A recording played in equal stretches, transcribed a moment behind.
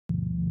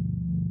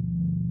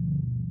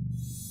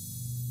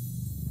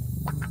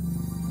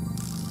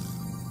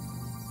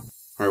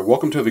Alright,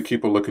 welcome to the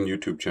Keep a Lookin'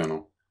 YouTube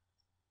channel.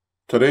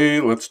 Today,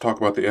 let's talk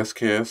about the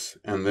SKS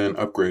and then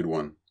upgrade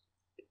one.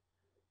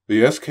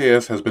 The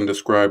SKS has been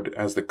described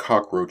as the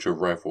cockroach of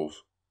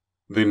rifles.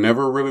 They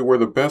never really were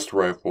the best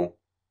rifle,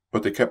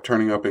 but they kept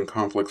turning up in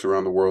conflicts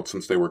around the world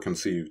since they were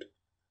conceived.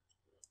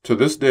 To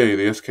this day,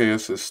 the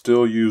SKS is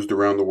still used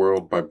around the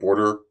world by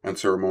border and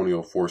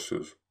ceremonial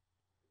forces.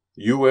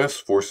 U.S.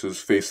 forces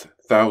face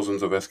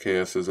thousands of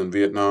SKSs in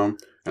Vietnam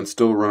and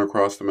still run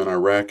across them in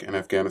Iraq and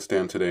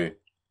Afghanistan today.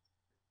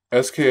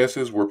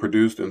 SKSs were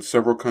produced in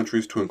several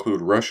countries to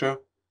include Russia,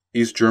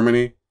 East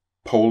Germany,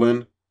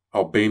 Poland,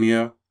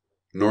 Albania,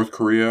 North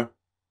Korea,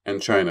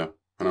 and China,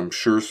 and I'm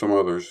sure some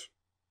others.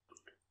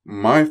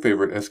 My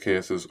favorite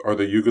SKSs are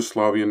the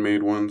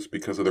Yugoslavian-made ones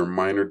because of their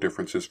minor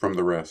differences from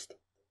the rest.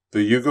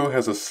 The Yugo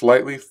has a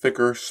slightly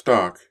thicker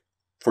stock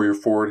for your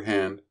forward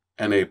hand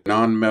and a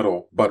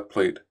non-metal butt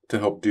plate to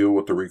help deal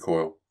with the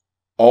recoil.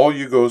 All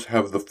Yugos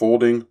have the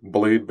folding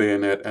blade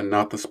bayonet and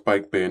not the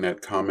spike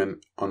bayonet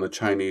common on the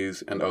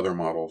Chinese and other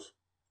models.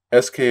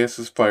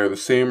 SKSs fire the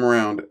same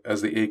round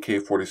as the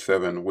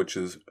AK-47, which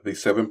is the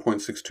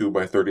 7.62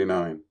 by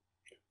 39.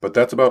 But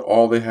that's about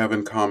all they have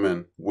in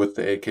common with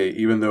the AK,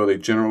 even though they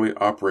generally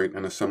operate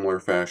in a similar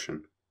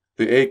fashion.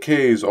 The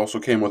AKs also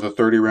came with a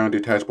 30-round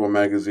detachable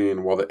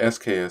magazine, while the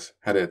SKS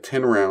had a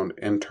 10-round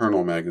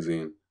internal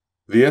magazine.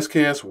 The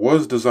SKS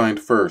was designed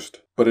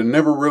first, but it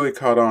never really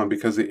caught on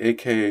because the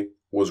AK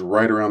was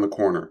right around the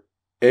corner.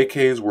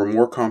 AKs were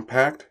more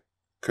compact,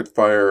 could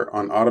fire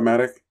on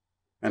automatic,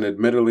 and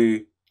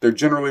admittedly, they're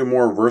generally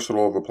more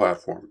versatile of a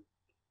platform.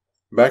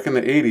 Back in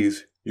the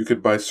 80s, you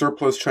could buy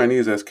surplus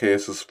Chinese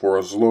SKSs for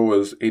as low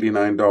as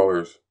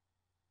 $89.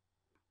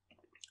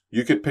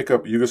 You could pick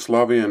up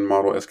Yugoslavian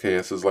model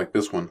SKSs like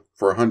this one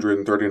for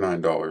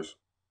 $139.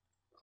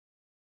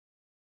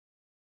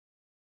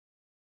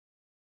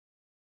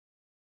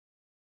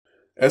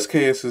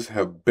 SKSs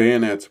have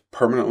bayonets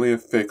permanently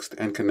affixed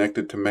and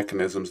connected to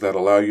mechanisms that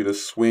allow you to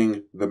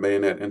swing the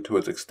bayonet into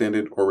its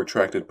extended or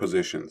retracted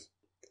positions.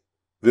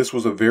 This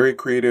was a very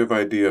creative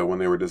idea when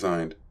they were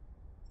designed.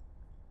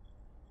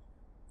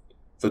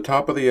 The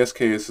top of the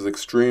SKS is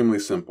extremely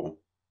simple.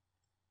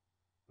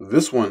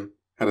 This one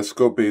had a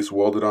scope base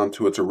welded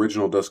onto its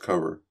original dust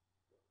cover,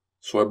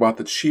 so I bought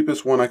the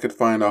cheapest one I could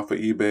find off of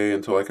eBay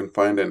until I can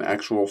find an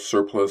actual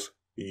surplus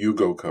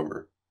Yugo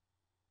cover.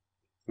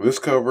 This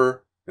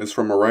cover is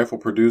from a rifle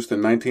produced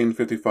in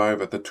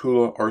 1955 at the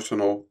Tula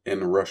Arsenal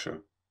in Russia.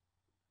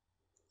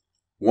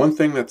 One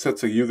thing that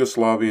sets a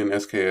Yugoslavian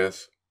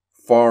SKS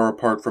far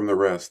apart from the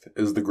rest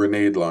is the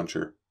grenade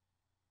launcher.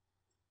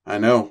 I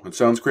know, it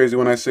sounds crazy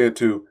when I say it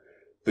too.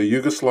 The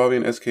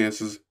Yugoslavian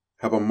SKSs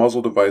have a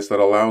muzzle device that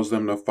allows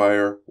them to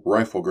fire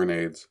rifle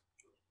grenades.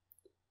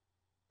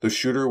 The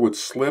shooter would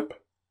slip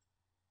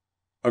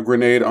a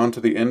grenade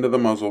onto the end of the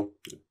muzzle,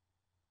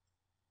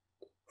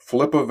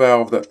 flip a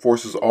valve that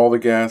forces all the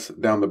gas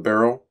down the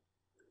barrel,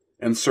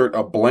 insert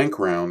a blank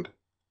round,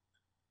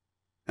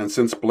 and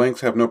since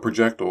blanks have no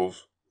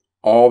projectiles,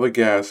 all the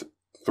gas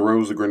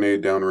throws the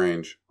grenade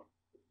downrange.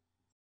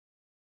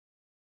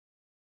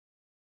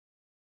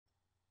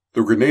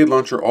 The grenade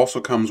launcher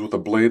also comes with a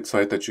blade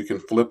sight that you can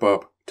flip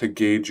up to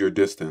gauge your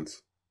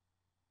distance.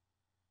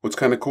 What's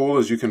kind of cool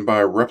is you can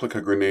buy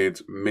replica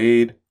grenades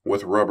made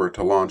with rubber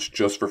to launch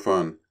just for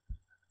fun.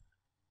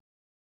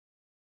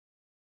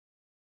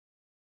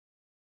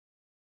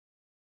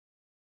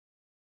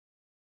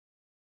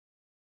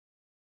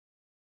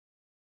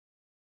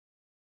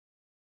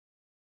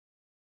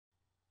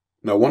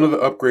 Now, one of the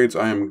upgrades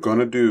I am going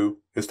to do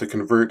is to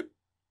convert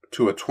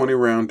to a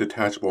 20-round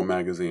detachable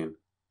magazine.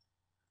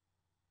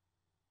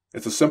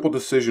 It's a simple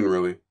decision,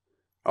 really.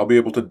 I'll be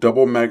able to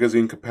double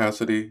magazine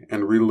capacity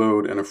and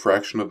reload in a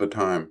fraction of the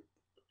time.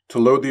 To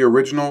load the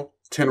original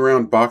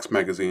 10-round box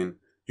magazine,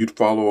 you'd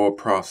follow a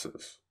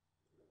process.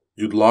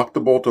 You'd lock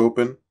the bolt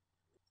open.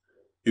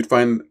 You'd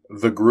find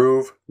the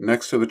groove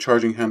next to the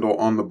charging handle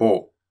on the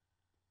bolt.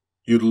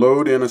 You'd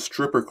load in a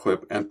stripper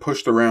clip and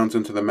push the rounds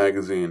into the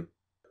magazine.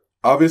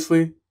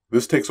 Obviously,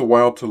 this takes a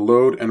while to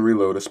load and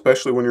reload,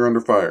 especially when you're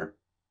under fire.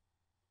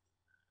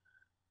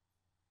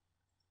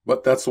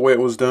 But that's the way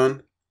it was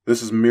done.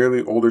 This is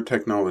merely older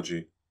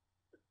technology.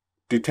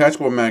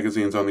 Detachable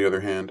magazines, on the other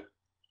hand,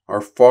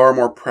 are far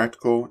more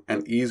practical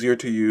and easier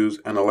to use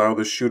and allow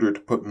the shooter to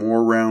put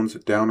more rounds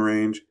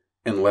downrange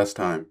in less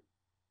time.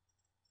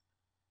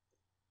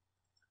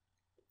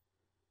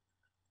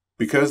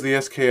 Because the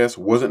SKS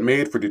wasn't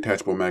made for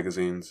detachable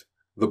magazines,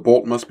 the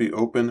bolt must be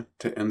open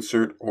to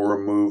insert or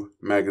remove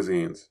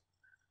magazines.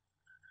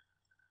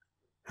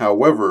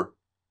 However,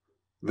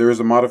 there is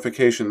a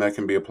modification that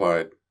can be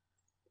applied.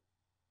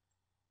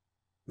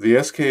 The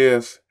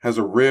SKS has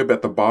a rib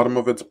at the bottom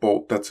of its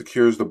bolt that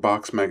secures the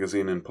box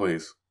magazine in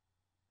place.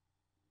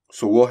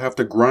 So we'll have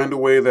to grind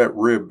away that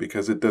rib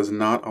because it does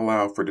not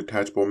allow for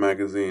detachable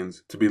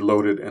magazines to be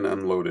loaded and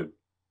unloaded.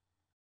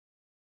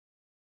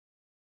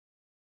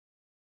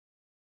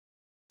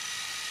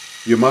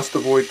 You must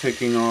avoid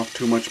taking off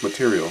too much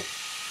material.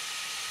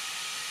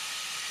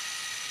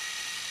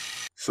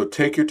 So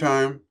take your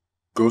time,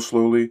 go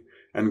slowly,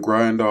 and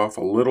grind off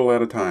a little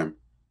at a time.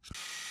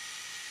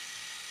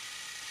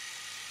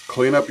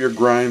 Clean up your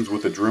grinds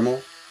with a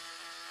Dremel.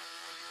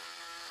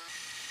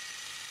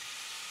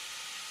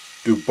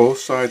 Do both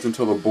sides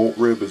until the bolt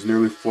rib is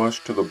nearly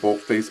flush to the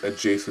bolt face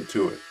adjacent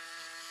to it.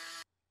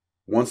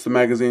 Once the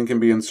magazine can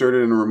be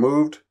inserted and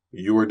removed,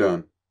 you are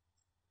done.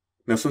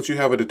 Now, since you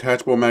have a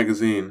detachable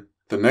magazine,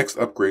 the next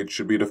upgrade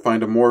should be to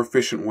find a more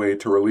efficient way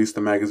to release the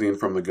magazine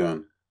from the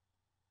gun.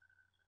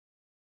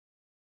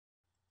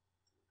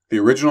 The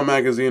original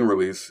magazine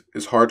release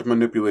is hard to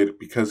manipulate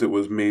because it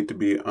was made to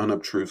be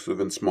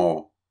unobtrusive and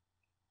small.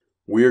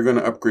 We are going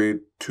to upgrade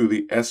to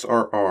the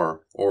SRR,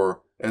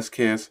 or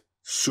SKS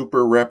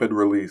Super Rapid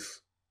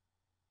Release.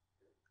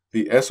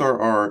 The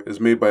SRR is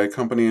made by a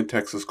company in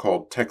Texas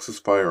called Texas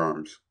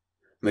Firearms,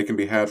 and they can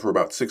be had for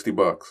about $60.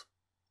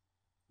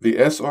 The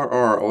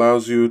SRR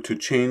allows you to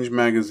change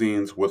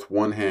magazines with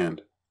one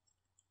hand.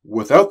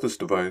 Without this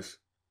device,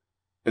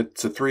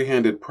 it's a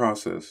three-handed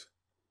process.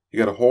 You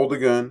gotta hold the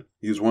gun,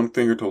 use one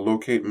finger to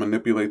locate and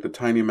manipulate the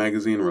tiny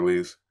magazine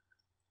release,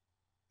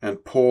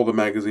 and pull the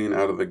magazine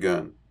out of the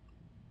gun.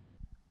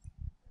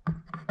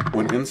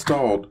 When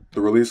installed,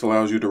 the release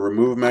allows you to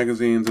remove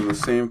magazines in the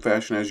same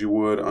fashion as you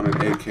would on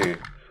an AK.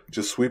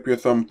 Just sweep your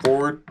thumb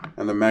forward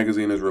and the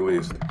magazine is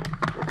released.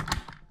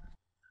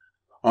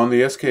 On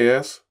the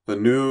SKS, the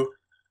new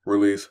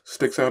release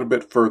sticks out a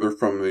bit further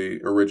from the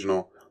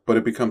original, but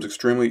it becomes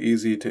extremely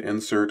easy to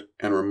insert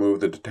and remove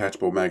the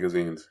detachable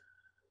magazines.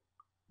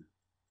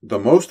 The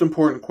most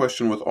important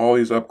question with all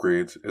these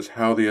upgrades is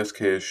how the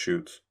SKS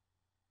shoots.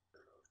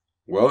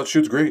 Well, it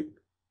shoots great,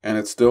 and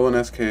it's still an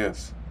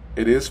SKS.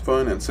 It is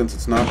fun, and since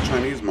it's not a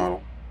Chinese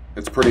model,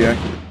 it's pretty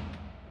accurate.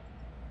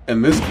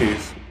 In this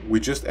case, we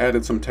just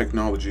added some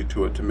technology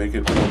to it to make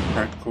it more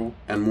practical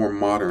and more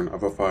modern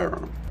of a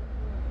firearm.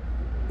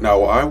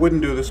 Now, I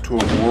wouldn't do this to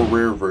a more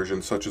rare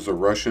version such as a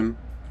Russian,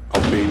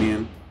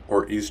 Albanian,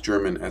 or East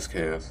German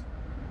SKS.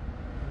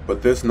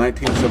 But this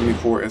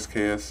 1974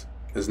 SKS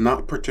is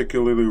not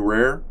particularly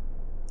rare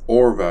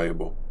or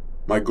valuable.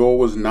 My goal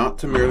was not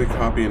to merely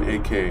copy an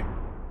AK.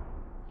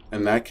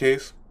 In that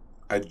case,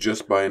 I'd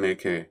just buy an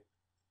AK.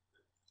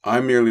 I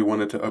merely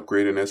wanted to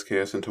upgrade an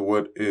SKS into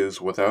what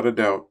is, without a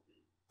doubt,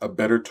 a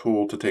better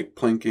tool to take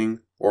plinking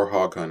or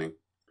hog hunting.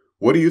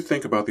 What do you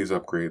think about these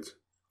upgrades?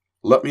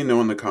 Let me know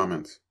in the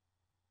comments.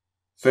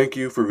 Thank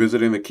you for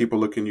visiting the Keep a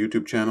Lookin'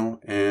 YouTube channel,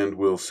 and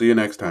we'll see you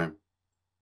next time.